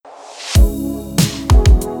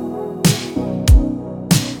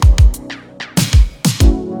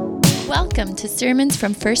Welcome to Sermons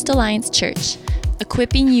from First Alliance Church,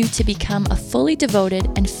 equipping you to become a fully devoted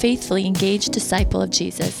and faithfully engaged disciple of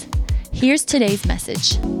Jesus. Here's today's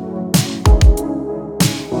message.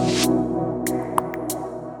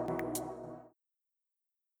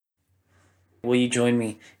 Will you join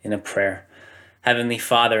me in a prayer? Heavenly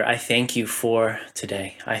Father, I thank you for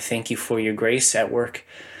today. I thank you for your grace at work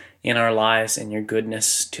in our lives and your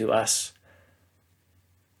goodness to us.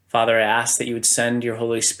 Father, I ask that you would send your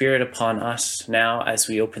Holy Spirit upon us now as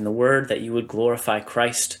we open the Word, that you would glorify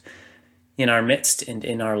Christ in our midst and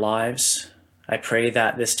in our lives. I pray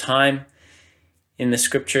that this time in the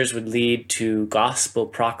Scriptures would lead to gospel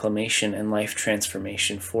proclamation and life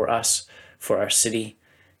transformation for us, for our city,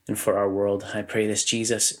 and for our world. I pray this,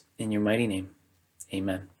 Jesus, in your mighty name.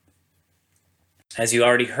 Amen. As you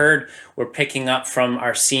already heard, we're picking up from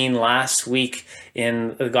our scene last week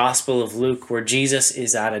in the Gospel of Luke, where Jesus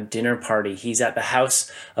is at a dinner party. He's at the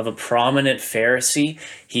house of a prominent Pharisee.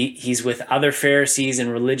 He's with other Pharisees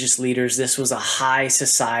and religious leaders. This was a high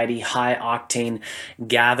society, high octane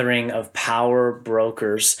gathering of power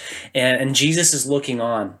brokers. And Jesus is looking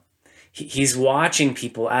on. He's watching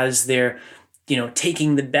people as they're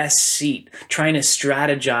taking the best seat, trying to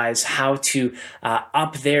strategize how to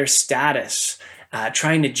up their status,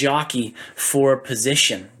 trying to jockey for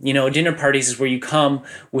position. Dinner parties is where you come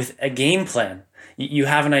with a game plan. You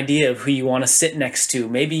have an idea of who you want to sit next to.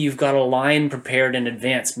 Maybe you've got a line prepared in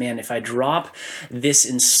advance. Man, if I drop this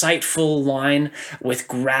insightful line with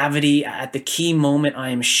gravity at the key moment, I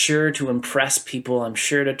am sure to impress people. I'm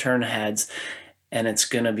sure to turn heads, and it's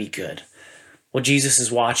going to be good. Well, Jesus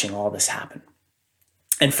is watching all this happen.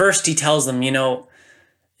 And first he tells them,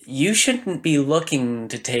 you shouldn't be looking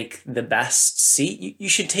to take the best seat. You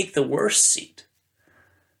should take the worst seat.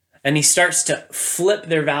 And he starts to flip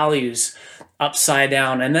their values upside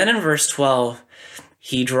down. And then in verse 12,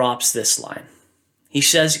 he drops this line. He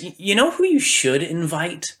says, you know who you should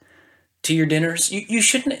invite to your dinners? You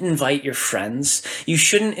shouldn't invite your friends. You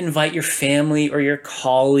shouldn't invite your family or your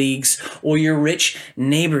colleagues or your rich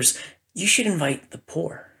neighbors. You should invite the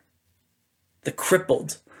poor, the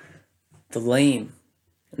crippled, the lame,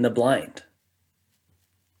 and the blind.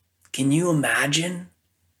 Can you imagine?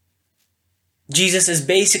 Jesus is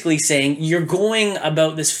basically saying, you're going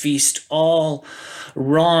about this feast all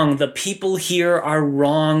wrong. The people here are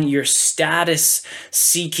wrong. Your status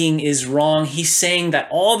seeking is wrong. He's saying that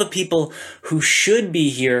all the people who should be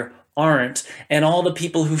here aren't, and all the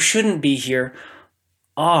people who shouldn't be here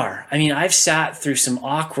are. I've sat through some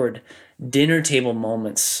awkward dinner table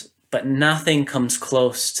moments, but nothing comes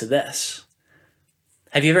close to this.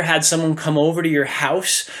 Have you ever had someone come over to your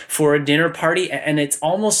house for a dinner party and it's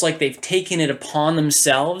almost like they've taken it upon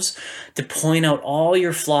themselves to point out all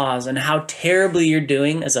your flaws and how terribly you're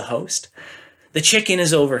doing as a host? The chicken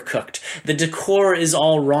is overcooked. The decor is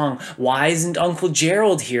all wrong. Why isn't Uncle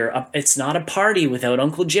Gerald here? It's not a party without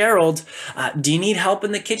Uncle Gerald. Do you need help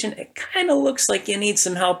in the kitchen? It kind of looks like you need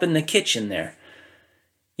some help in the kitchen there.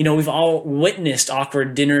 We've all witnessed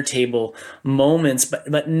awkward dinner table moments,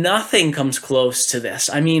 but nothing comes close to this.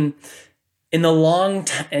 In the long,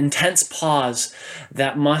 intense pause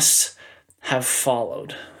that must have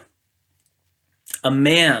followed, a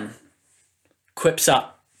man quips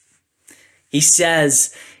up. He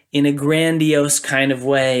says in a grandiose kind of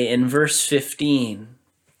way in verse 15,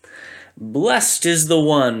 "Blessed is the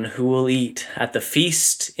one who will eat at the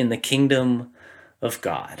feast in the kingdom of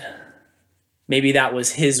God." Maybe that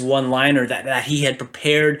was his one-liner that he had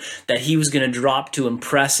prepared, that he was going to drop to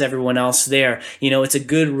impress everyone else there. It's a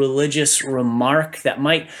good religious remark that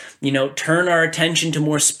might, turn our attention to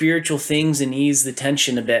more spiritual things and ease the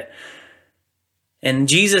tension a bit. And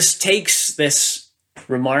Jesus takes this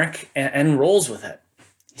remark and rolls with it.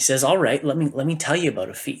 He says, all right, let me tell you about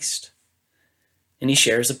a feast. And he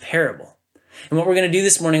shares a parable. And what we're going to do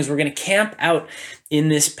this morning is we're going to camp out in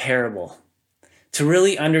this parable to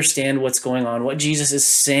really understand what's going on, what Jesus is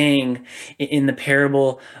saying in the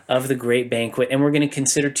parable of the great banquet. And we're going to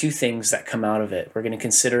consider two things that come out of it. We're going to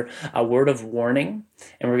consider a word of warning,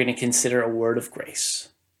 and we're going to consider a word of grace.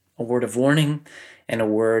 A word of warning and a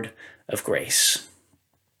word of grace.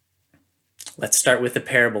 Let's start with the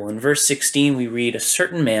parable. In verse 16, we read, "A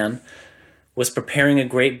certain man was preparing a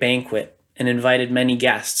great banquet and invited many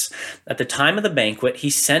guests. At the time of the banquet, he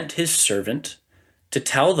sent his servant to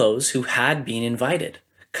tell those who had been invited,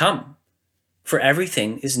 'Come, for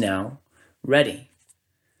everything is now ready.'"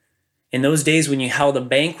 In those days when you held a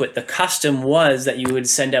banquet, the custom was that you would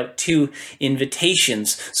send out 2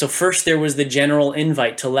 invitations. So first there was the general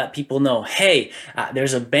invite to let people know, hey,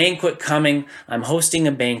 there's a banquet coming. I'm hosting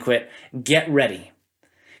a banquet. Get ready.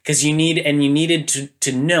 Because you needed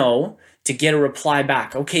to know, to get a reply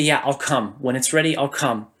back. Okay, yeah, I'll come. When it's ready, I'll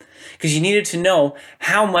come. Because you needed to know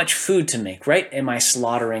how much food to make, right? Am I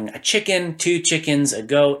slaughtering a chicken, 2 chickens, a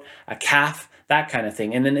goat, a calf, that kind of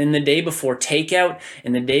thing. And then in the day before takeout,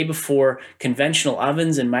 in the day before conventional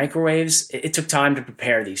ovens and microwaves, it took time to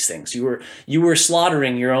prepare these things. You were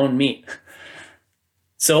slaughtering your own meat.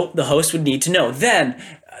 So the host would need to know. Then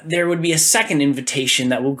there would be a second invitation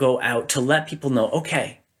that will go out to let people know,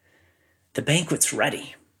 okay, the banquet's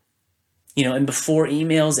ready. And before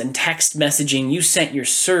emails and text messaging, you sent your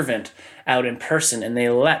servant out in person and they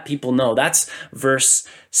let people know. That's verse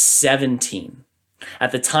 17.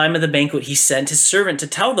 At the time of the banquet, he sent his servant to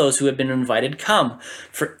tell those who had been invited, come,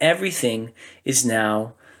 for everything is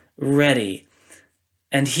now ready.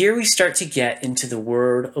 And here we start to get into the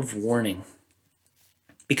word of warning.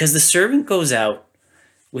 Because the servant goes out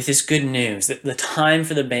with his good news that the time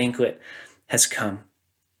for the banquet has come.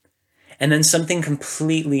 And then something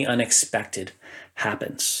completely unexpected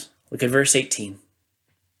happens. Look at verse 18.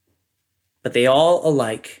 But they all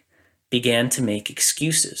alike began to make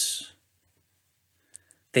excuses.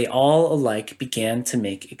 They all alike began to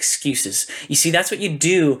make excuses. You see, that's what you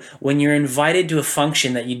do when you're invited to a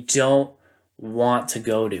function that you don't want to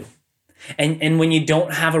go to. And when you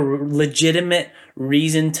don't have a legitimate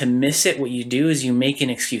reason to miss it, what you do is you make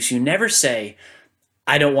an excuse. You never say,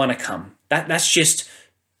 I don't want to come. That's just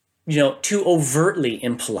too overtly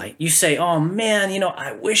impolite. You say, oh man,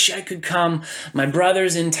 I wish I could come. My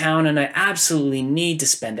brother's in town and I absolutely need to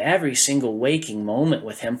spend every single waking moment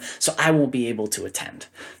with him, so I won't be able to attend.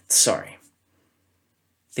 Sorry.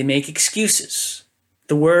 They make excuses.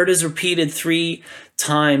 The word is repeated 3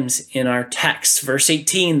 times in our text. Verse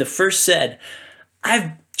 18, the first said,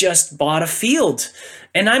 I've just bought a field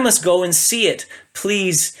and I must go and see it.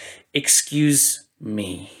 Please excuse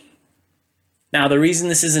me. Now, the reason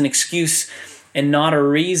this is an excuse and not a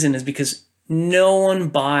reason is because no one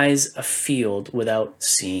buys a field without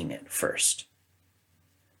seeing it first.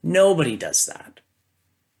 Nobody does that.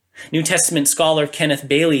 New Testament scholar Kenneth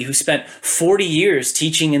Bailey, who spent 40 years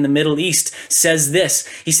teaching in the Middle East, says this.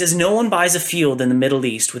 He says, no one buys a field in the Middle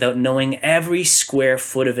East without knowing every square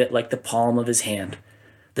foot of it like the palm of his hand.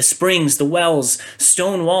 The springs, the wells,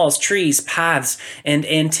 stone walls, trees, paths, and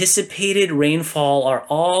anticipated rainfall are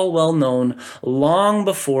all well known long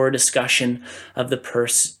before discussion of the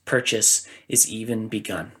purchase is even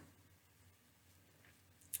begun.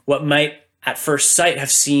 What might at first sight have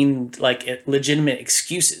seemed like legitimate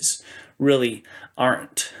excuses really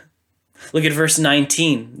aren't. Look at verse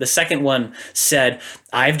 19. The second one said,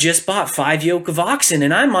 I've just bought 5 yoke of oxen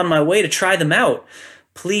and I'm on my way to try them out.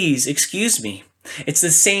 Please excuse me. It's the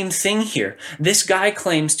same thing here. This guy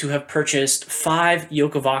claims to have purchased 5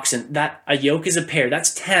 yoke of oxen. That a yoke is a pair.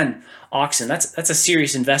 That's 10 oxen. That's a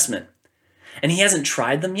serious investment. And he hasn't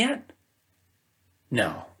tried them yet?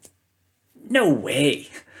 No. No way.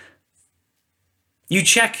 You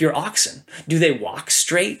check your oxen. Do they walk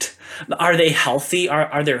straight? Are they healthy?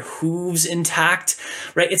 Are their hooves intact?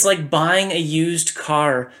 Right? It's like buying a used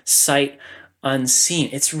car sight unseen.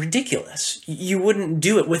 It's ridiculous. You wouldn't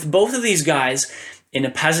do it. With both of these guys in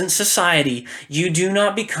a peasant society, you do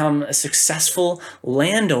not become a successful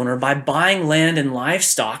landowner by buying land and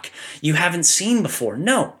livestock you haven't seen before.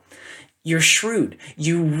 No. You're shrewd.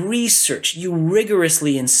 You research. You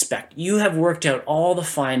rigorously inspect. You have worked out all the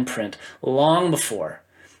fine print long before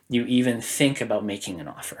you even think about making an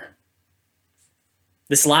offer.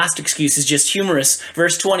 This last excuse is just humorous.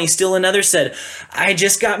 Verse 20, still another said, I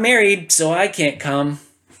just got married, so I can't come.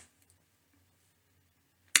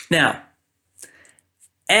 Now,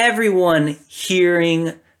 everyone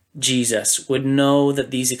hearing Jesus would know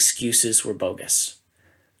that these excuses were bogus.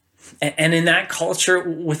 And in that culture,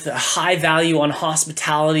 with a high value on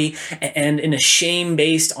hospitality and in a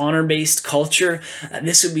shame-based, honor-based culture,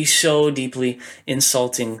 this would be so deeply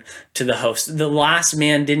insulting to the host. The last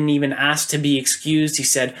man didn't even ask to be excused. He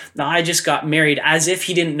said, I just got married, as if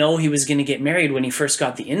he didn't know he was going to get married when he first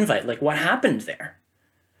got the invite. Like, what happened there?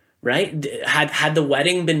 Right? Had the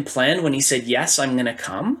wedding been planned when he said, yes, I'm going to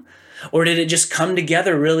come? Or did it just come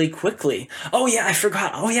together really quickly? Oh, yeah, I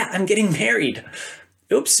forgot. Oh, yeah, I'm getting married.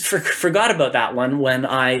 Oops, forgot about that one when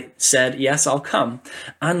I said, yes, I'll come.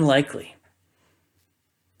 Unlikely.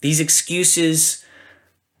 These excuses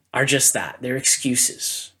are just that. They're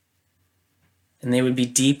excuses. And they would be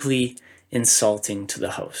deeply insulting to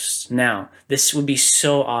the host. Now, this would be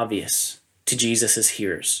so obvious to Jesus'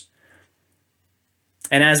 hearers.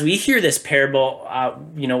 And as we hear this parable,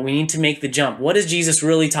 we need to make the jump. What is Jesus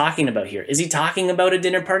really talking about here? Is he talking about a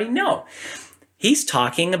dinner party? No. He's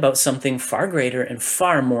talking about something far greater and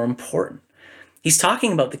far more important. He's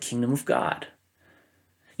talking about the kingdom of God.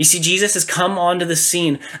 You see, Jesus has come onto the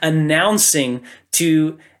scene announcing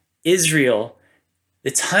to Israel, the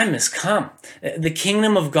time has come. The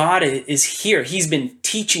kingdom of God is here. He's been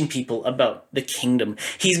teaching people about the kingdom.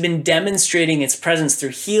 He's been demonstrating its presence through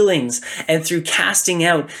healings and through casting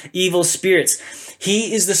out evil spirits.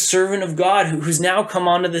 He is the servant of God who's now come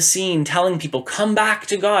onto the scene telling people, come back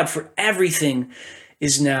to God, for everything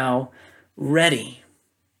is now ready.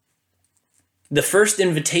 The first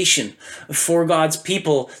invitation for God's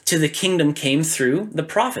people to the kingdom came through the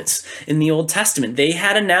prophets in the Old Testament. They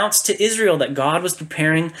had announced to Israel that God was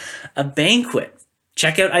preparing a banquet.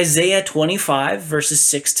 Check out Isaiah 25, verses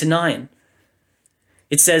 6-9.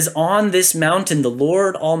 It says, on this mountain, the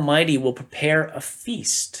Lord Almighty will prepare a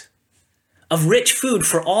feast of rich food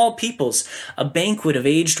for all peoples, a banquet of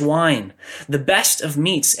aged wine, the best of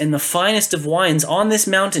meats and the finest of wines. On this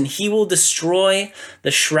mountain he will destroy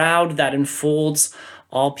the shroud that enfolds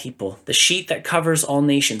all people, the sheet that covers all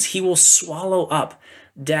nations. He will swallow up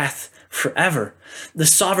death forever. The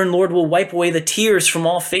sovereign Lord will wipe away the tears from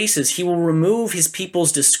all faces. He will remove his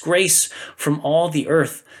people's disgrace from all the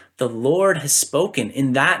earth. The Lord has spoken.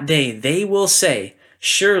 In that day they will say,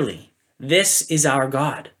 surely this is our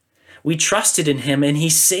God. We trusted in him and he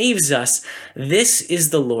saves us. This is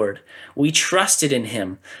the Lord. We trusted in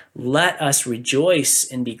him. Let us rejoice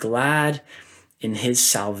and be glad in his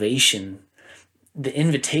salvation. The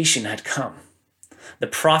invitation had come. The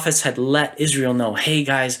prophets had let Israel know, hey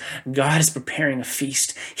guys, God is preparing a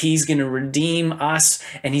feast. He's going to redeem us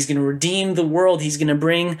and he's going to redeem the world. He's going to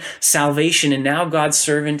bring salvation. And now God's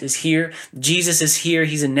servant is here. Jesus is here.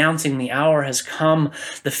 He's announcing the hour has come.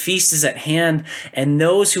 The feast is at hand. And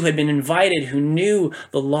those who had been invited, who knew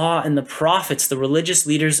the law and the prophets, the religious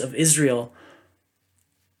leaders of Israel,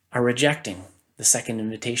 are rejecting the second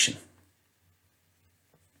invitation.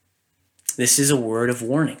 This is a word of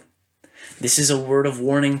warning. This is a word of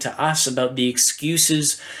warning to us about the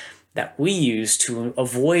excuses that we use to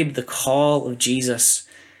avoid the call of Jesus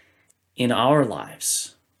in our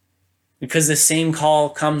lives. Because the same call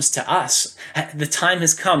comes to us. The time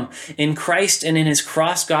has come. In Christ and in his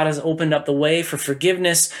cross, God has opened up the way for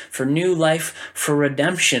forgiveness, for new life, for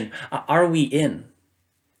redemption. Are we in?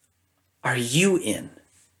 Are you in?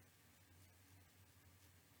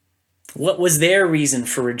 What was their reason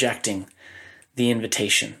for rejecting the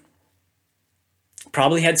invitation?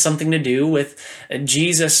 Probably had something to do with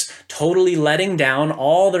Jesus totally letting down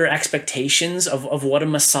all their expectations of what a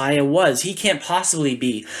Messiah was. He can't possibly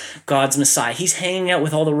be God's Messiah. He's hanging out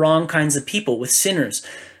with all the wrong kinds of people, with sinners,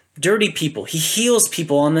 dirty people. He heals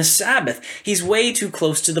people on the Sabbath. He's way too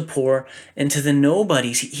close to the poor and to the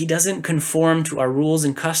nobodies. He doesn't conform to our rules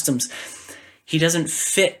and customs. He doesn't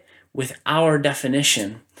fit with our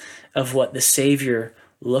definition of what the Savior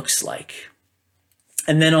looks like.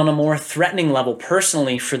 And then on a more threatening level,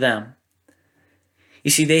 personally for them, you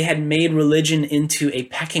see, they had made religion into a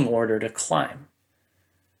pecking order to climb.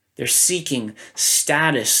 They're seeking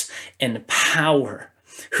status and power.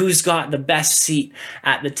 Who's got the best seat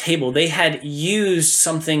at the table? They had used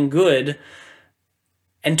something good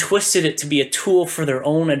and twisted it to be a tool for their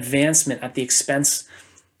own advancement at the expense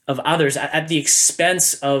of others, at the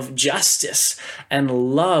expense of justice and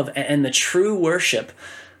love and the true worship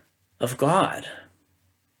of God.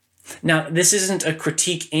 Now, this isn't a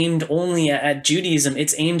critique aimed only at Judaism.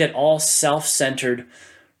 It's aimed at all self-centered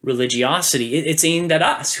religiosity. It's aimed at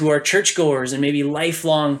us who are churchgoers and maybe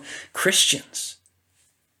lifelong Christians.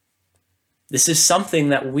 This is something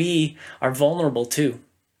that we are vulnerable to.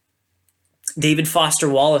 David Foster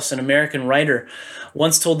Wallace, an American writer,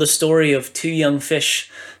 once told the story of two young fish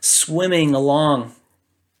swimming along.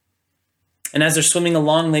 And as they're swimming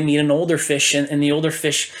along, they meet an older fish, and the older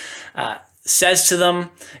fish says to them,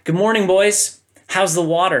 "Good morning, boys. How's the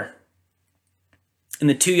water?" And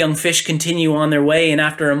the two young fish continue on their way, and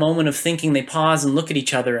after a moment of thinking, they pause and look at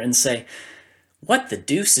each other and say, "What the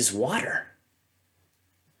deuce is water?"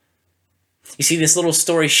 You see, this little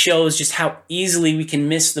story shows just how easily we can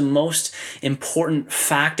miss the most important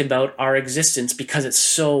fact about our existence because it's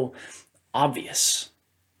so obvious.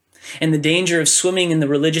 And the danger of swimming in the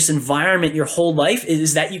religious environment your whole life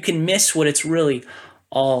is that you can miss what it's really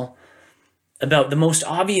all about. The most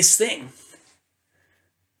obvious thing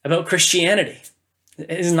about Christianity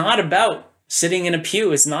is not about sitting in a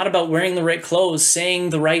pew. It's not about wearing the right clothes, saying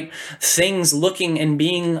the right things, looking and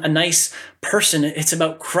being a nice person. It's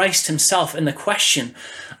about Christ himself and the question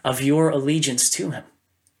of your allegiance to him.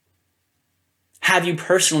 Have you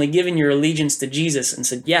personally given your allegiance to Jesus and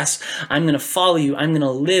said, yes, I'm going to follow you. I'm going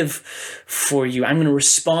to live for you. I'm going to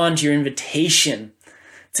respond to your invitation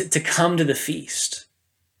to come to the feast.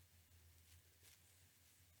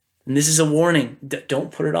 And this is a warning.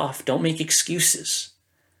 Don't put it off. Don't make excuses.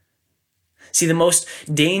 See, the most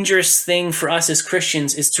dangerous thing for us as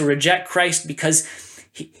Christians is to reject Christ because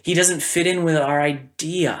he doesn't fit in with our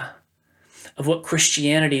idea of what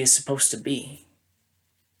Christianity is supposed to be.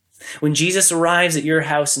 When Jesus arrives at your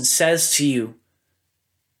house and says to you,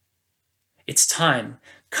 "It's time,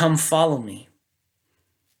 come follow me,"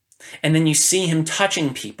 and then you see him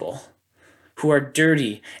touching people who are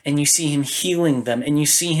dirty, and you see him healing them, and you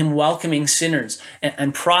see him welcoming sinners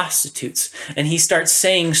and prostitutes, and he starts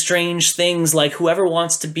saying strange things like, "Whoever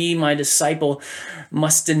wants to be my disciple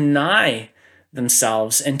must deny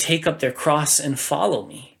themselves and take up their cross and follow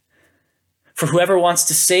me. For whoever wants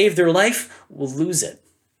to save their life will lose it,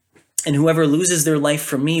 and whoever loses their life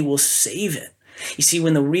for me will save it." You see,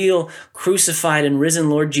 when the real crucified and risen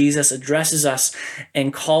Lord Jesus addresses us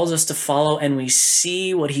and calls us to follow, and we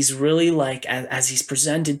see what he's really like as he's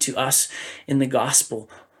presented to us in the gospel,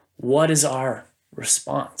 what is our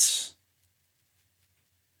response?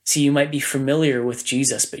 See, you might be familiar with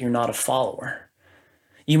Jesus, but you're not a follower.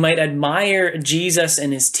 You might admire Jesus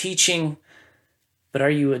and his teaching, but are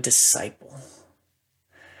you a disciple?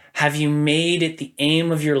 Have you made it the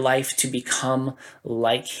aim of your life to become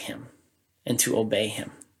like him and to obey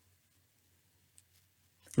him?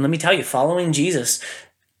 And let me tell you, following Jesus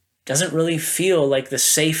doesn't really feel like the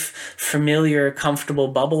safe, familiar, comfortable,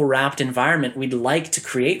 bubble-wrapped environment we'd like to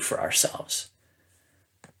create for ourselves.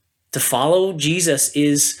 To follow Jesus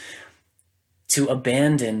is to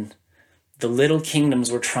abandon the little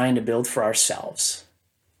kingdoms we're trying to build for ourselves.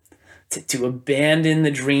 To abandon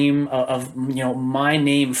the dream of my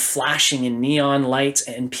name flashing in neon lights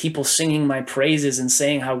and people singing my praises and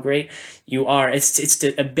saying how great you are. It's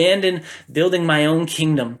to abandon building my own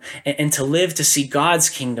kingdom and to live to see God's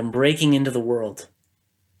kingdom breaking into the world.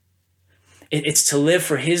 It's to live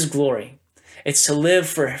for his glory. It's to live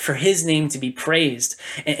for his name to be praised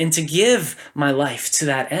and to give my life to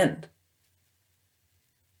that end.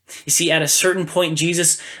 You see, at a certain point,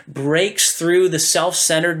 Jesus breaks through the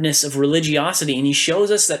self-centeredness of religiosity, and he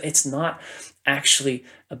shows us that it's not actually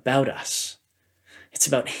about us. It's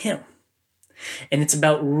about him. And it's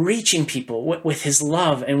about reaching people with his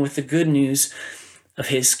love and with the good news of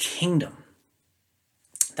his kingdom.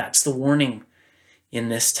 That's the warning in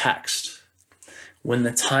this text. When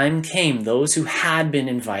the time came, those who had been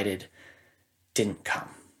invited didn't come.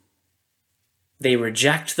 They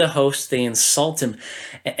reject the host, they insult him.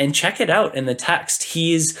 And check it out in the text.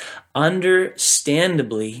 He is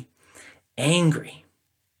understandably angry.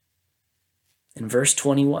 In verse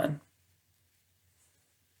 21.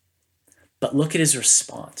 But look at his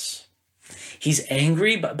response. He's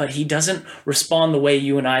angry, but he doesn't respond the way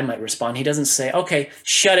you and I might respond. He doesn't say, "Okay,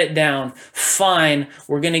 shut it down. Fine,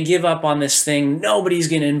 we're going to give up on this thing. Nobody's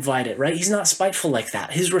going to invite it," right? He's not spiteful like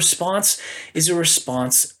that. His response is a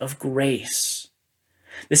response of grace.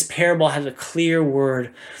 This parable has a clear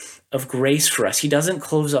word of grace for us. He doesn't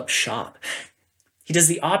close up shop. He does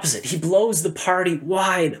the opposite. He blows the party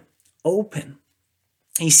wide open.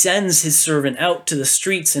 He sends his servant out to the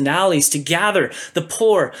streets and alleys to gather the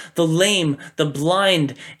poor, the lame, the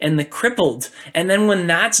blind, and the crippled. And then when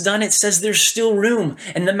that's done, it says there's still room.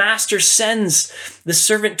 And the master sends the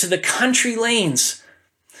servant to the country lanes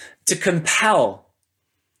to compel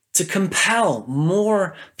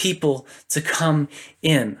more people to come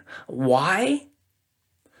in. Why?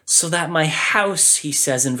 So that my house, he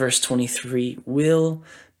says in verse 23, will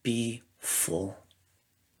be full.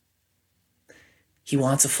 He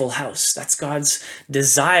wants a full house. That's God's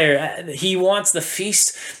desire. He wants the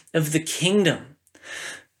feast of the kingdom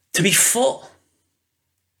to be full.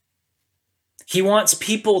 He wants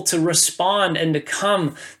people to respond and to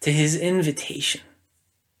come to his invitation.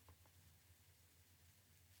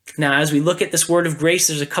 Now, as we look at this word of grace,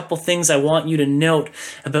 there's a couple things I want you to note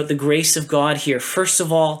about the grace of God here. First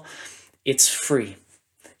of all, it's free.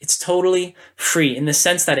 It's totally free in the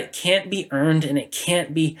sense that it can't be earned and it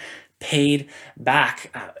can't be paid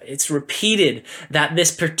back. It's repeated that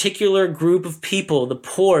this particular group of people, the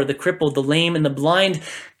poor, the crippled, the lame, and the blind,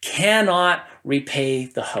 cannot repay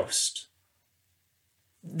the host.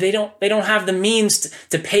 They don't have the means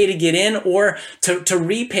to pay to get in or to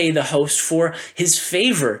repay the host for his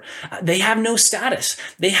favor. They have no status.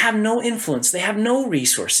 They have no influence. They have no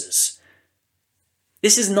resources.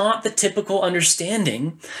 This is not the typical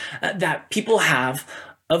understanding that people have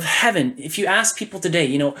of heaven. If you ask people today,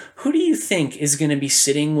 who do you think is going to be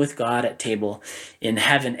sitting with God at table in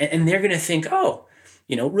heaven? And they're going to think,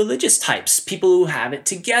 religious types, people who have it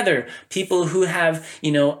together, people who have,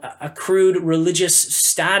 accrued religious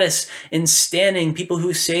status and standing, people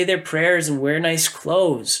who say their prayers and wear nice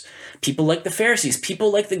clothes, people like the Pharisees,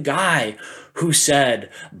 people like the guy who said,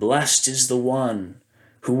 "Blessed is the one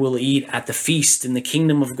who will eat at the feast in the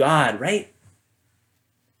kingdom of God," right?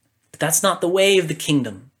 But that's not the way of the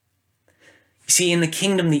kingdom. You see, in the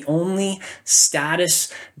kingdom, the only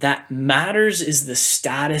status that matters is the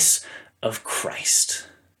status of Christ.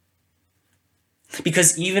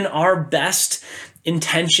 Because even our best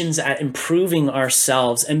intentions at improving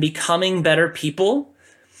ourselves and becoming better people,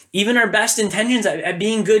 even our best intentions at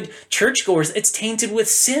being good churchgoers, it's tainted with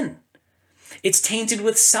sin. It's tainted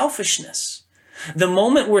with selfishness. The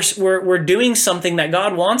moment we're doing something that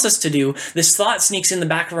God wants us to do, this thought sneaks in the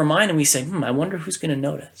back of our mind and we say, I wonder who's going to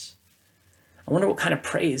notice. I wonder what kind of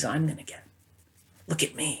praise I'm going to get. Look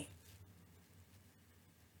at me.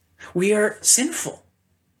 We are sinful.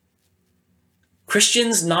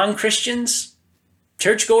 Christians, non-Christians,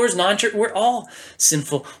 churchgoers, non-church, we're all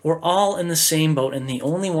sinful. We're all in the same boat, and the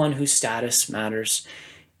only one whose status matters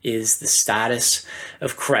is the status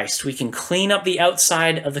of Christ. We can clean up the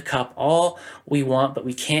outside of the cup all we want, but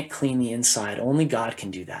we can't clean the inside. Only God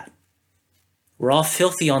can do that. We're all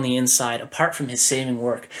filthy on the inside apart from his saving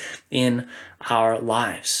work in our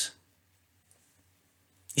lives.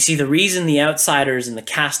 You see, the reason the outsiders and the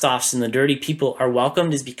cast-offs and the dirty people are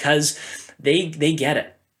welcomed is because they get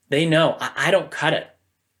it. They know, I don't cut it.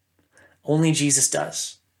 Only Jesus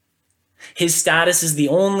does. His status is the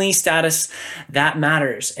only status that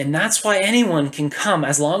matters. And that's why anyone can come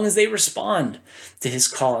as long as they respond to his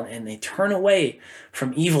call and they turn away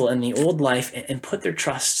from evil and the old life and put their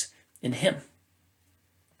trust in him.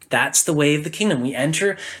 That's the way of the kingdom. We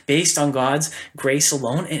enter based on God's grace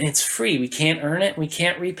alone, and it's free. We can't earn it. We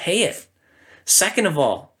can't repay it. Second of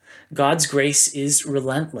all, God's grace is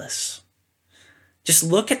relentless. Just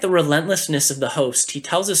look at the relentlessness of the host. He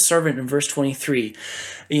tells his servant in verse 23,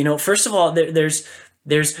 first of all, there's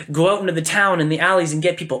go out into the town and the alleys and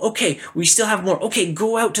get people. Okay, we still have more. Okay,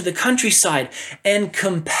 go out to the countryside and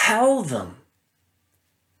compel them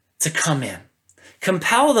to come in.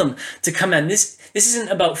 Compel them to come in. This isn't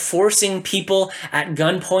about forcing people at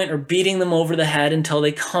gunpoint or beating them over the head until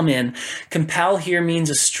they come in. Compel here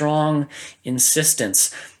means a strong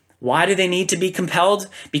insistence. Why do they need to be compelled?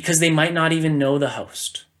 Because they might not even know the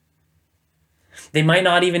host. They might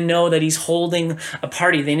not even know that he's holding a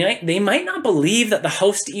party. They might not believe that the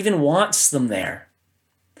host even wants them there.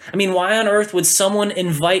 I mean, why on earth would someone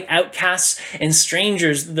invite outcasts and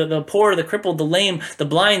strangers, the poor, the crippled, the lame, the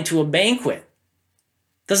blind, to a banquet?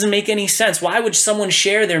 Doesn't make any sense. Why would someone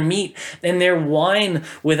share their meat and their wine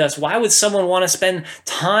with us? Why would someone want to spend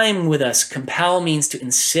time with us? Compel means to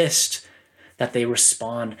insist that they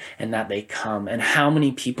respond and that they come. And how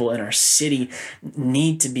many people in our city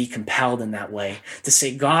need to be compelled in that way to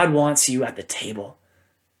say, God wants you at the table.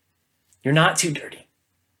 You're not too dirty.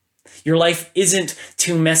 Your life isn't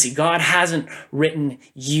too messy. God hasn't written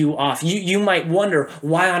you off. You might wonder,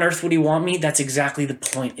 why on earth would he want me? That's exactly the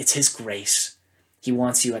point. It's his grace. He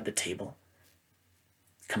wants you at the table.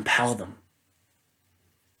 Compel them.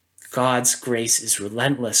 God's grace is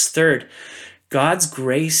relentless. Third, God's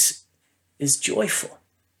grace is joyful.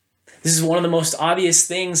 This is one of the most obvious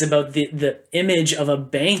things about the image of a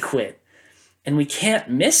banquet, and we can't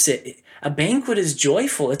miss it. A banquet is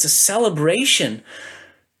joyful. It's a celebration.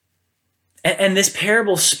 And this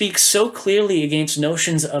parable speaks so clearly against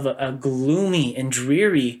notions of a gloomy and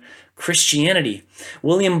dreary Christianity.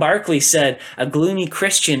 William Barclay said, a gloomy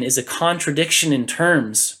Christian is a contradiction in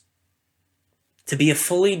terms. To be a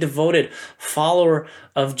fully devoted follower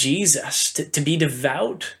of Jesus, to be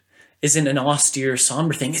devout, isn't an austere,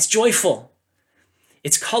 somber thing. It's joyful.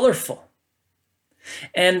 It's colorful.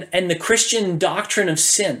 And the Christian doctrine of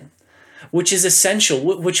sin, which is essential,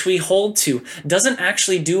 which we hold to, doesn't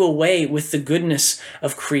actually do away with the goodness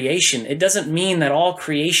of creation. It doesn't mean that all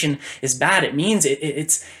creation is bad. It means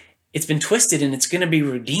it's been twisted and it's going to be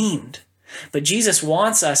redeemed. But Jesus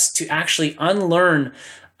wants us to actually unlearn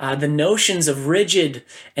the notions of rigid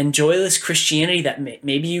and joyless Christianity that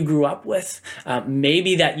maybe you grew up with,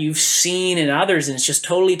 maybe that you've seen in others and it's just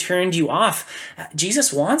totally turned you off.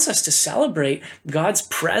 Jesus wants us to celebrate God's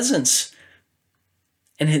presence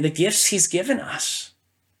and the gifts he's given us,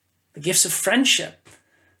 the gifts of friendship,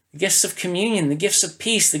 the gifts of communion, the gifts of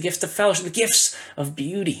peace, the gifts of fellowship, the gifts of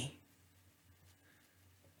beauty.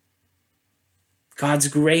 God's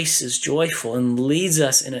grace is joyful and leads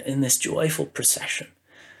us in this joyful procession.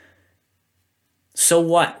 So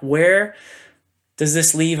what? Where does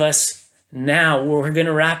this leave us Now, we're going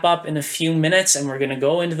to wrap up in a few minutes and we're going to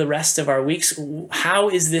go into the rest of our weeks. How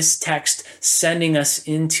is this text sending us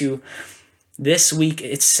into this week?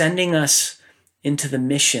 It's sending us into the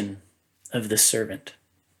mission of the servant.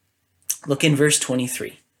 Look in verse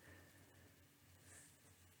 23.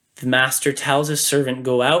 The master tells his servant,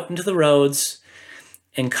 go out into the roads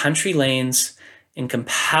and country lanes and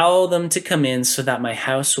compel them to come in so that my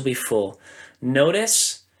house will be full.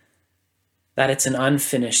 Notice that it's an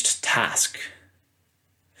unfinished task.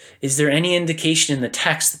 Is there any indication in the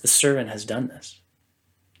text that the servant has done this?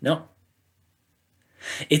 No.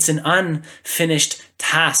 It's an unfinished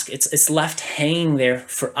task. It's left hanging there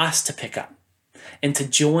for us to pick up and to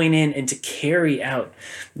join in and to carry out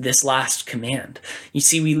this last command. You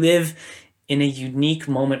see, we live in a unique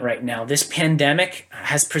moment right now. This pandemic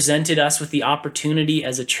has presented us with the opportunity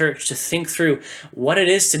as a church to think through what it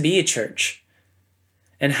is to be a church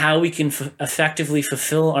and how we can effectively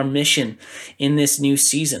fulfill our mission in this new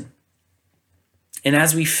season. And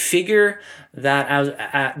as we figure that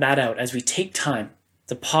out, as we take time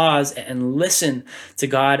to pause and listen to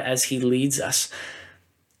God as he leads us,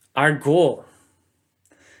 our goal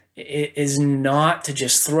is not to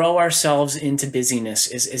just throw ourselves into busyness,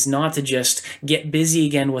 is not to just get busy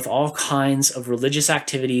again with all kinds of religious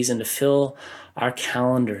activities and to fill our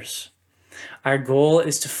calendars. Our goal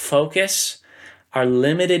is to focus our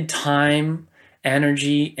limited time,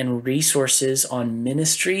 energy, and resources on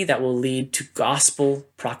ministry that will lead to gospel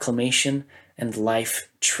proclamation and life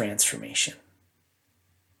transformation.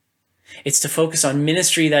 It's to focus on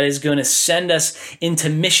ministry that is going to send us into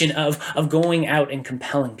mission of going out and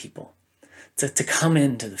compelling people to come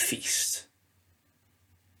into the feast.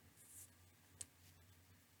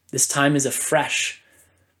 This time is a fresh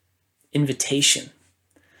invitation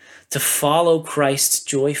to follow Christ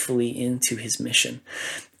joyfully into his mission.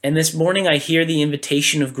 And this morning I hear the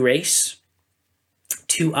invitation of grace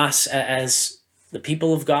to us as the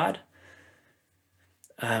people of God,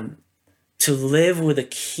 to live with a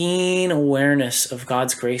keen awareness of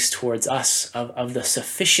God's grace towards us, of the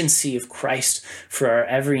sufficiency of Christ for our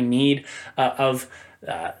every need, of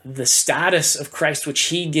the status of Christ which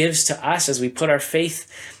he gives to us as we put our faith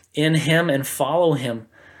in him and follow him,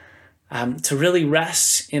 to really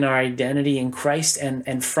rest in our identity in Christ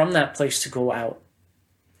and from that place to go out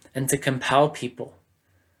and to compel people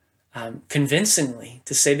convincingly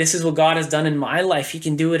to say, this is what God has done in my life. He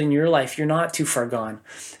can do it in your life. You're not too far gone.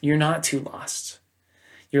 You're not too lost.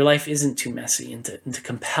 Your life isn't too messy, and to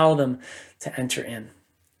compel them to enter in.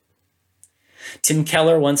 Tim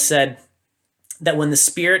Keller once said that when the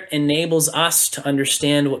Spirit enables us to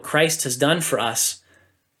understand what Christ has done for us,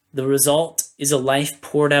 the result is a life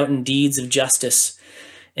poured out in deeds of justice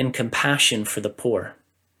and compassion for the poor.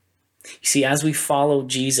 You see, as we follow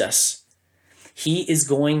Jesus, he is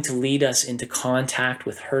going to lead us into contact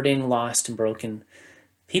with hurting, lost, and broken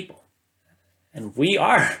people. And we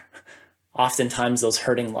are oftentimes those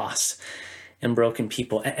hurting, lost, and broken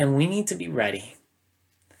people. And we need to be ready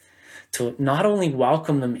to not only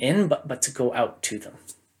welcome them in, but to go out to them.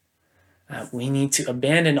 We need to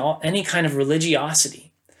abandon any kind of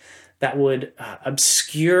religiosity that would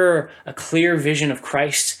obscure a clear vision of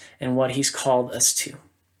Christ and what he's called us to.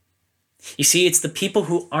 You see, it's the people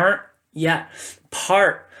who aren't yet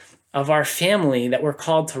part of our family that we're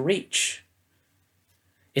called to reach.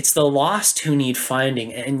 It's the lost who need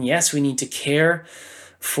finding. And yes, we need to care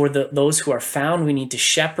for those who are found. We need to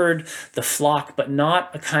shepherd the flock, but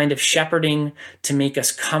not a kind of shepherding to make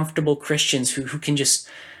us comfortable Christians who can just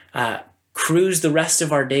cruise the rest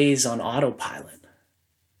of our days on autopilot.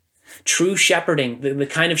 True shepherding, the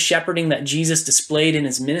kind of shepherding that Jesus displayed in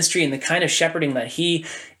his ministry and the kind of shepherding that he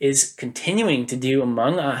is continuing to do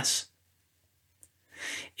among us,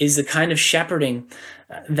 is the kind of shepherding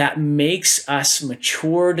that makes us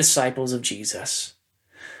mature disciples of Jesus,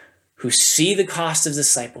 who see the cost of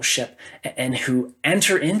discipleship and who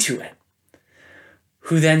enter into it,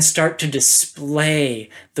 who then start to display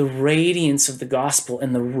the radiance of the gospel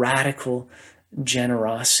and the radical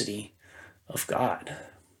generosity of God.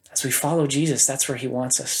 As we follow Jesus, that's where he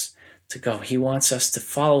wants us to go. He wants us to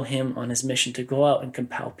follow him on his mission, to go out and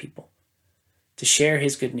compel people, to share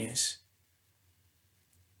his good news.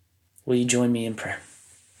 Will you join me in prayer?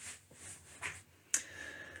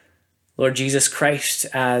 Lord Jesus Christ,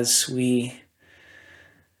 as we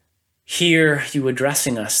hear you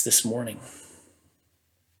addressing us this morning,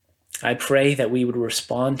 I pray that we would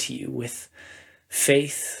respond to you with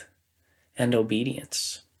faith and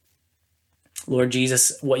obedience. Lord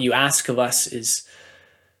Jesus, what you ask of us is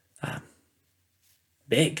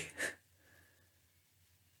big.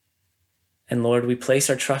 And Lord, we place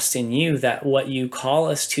our trust in you that what you call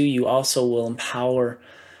us to, you also will empower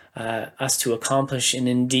us to accomplish. And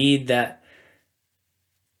indeed, that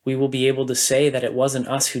we will be able to say that it wasn't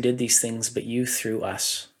us who did these things, but you through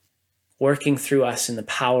us, working through us in the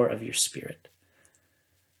power of your Spirit.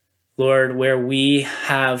 Lord, where we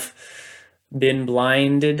have been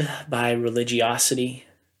blinded by religiosity,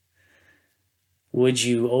 would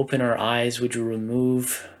you open our eyes? Would you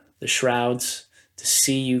remove the shrouds to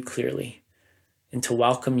see you clearly and to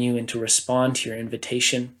welcome you and to respond to your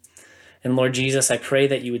invitation? And Lord Jesus, I pray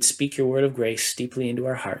that you would speak your word of grace deeply into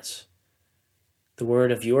our hearts, the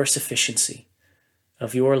word of your sufficiency,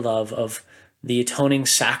 of your love, of the atoning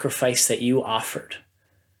sacrifice that you offered,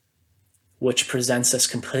 which presents us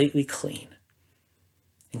completely clean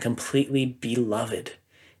and completely beloved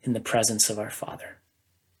in the presence of our Father.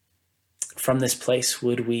 From this place,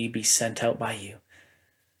 would we be sent out by you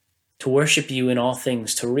to worship you in all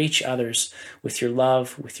things, to reach others with your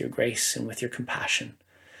love, with your grace, and with your compassion.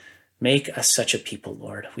 Make us such a people,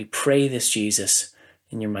 Lord. We pray this, Jesus,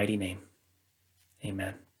 in your mighty name.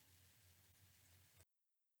 Amen.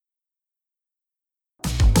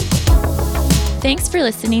 Thanks for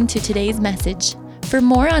listening to today's message. For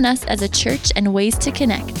more on us as a church and ways to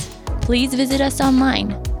connect, please visit us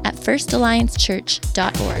online at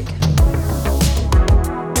firstalliancechurch.org.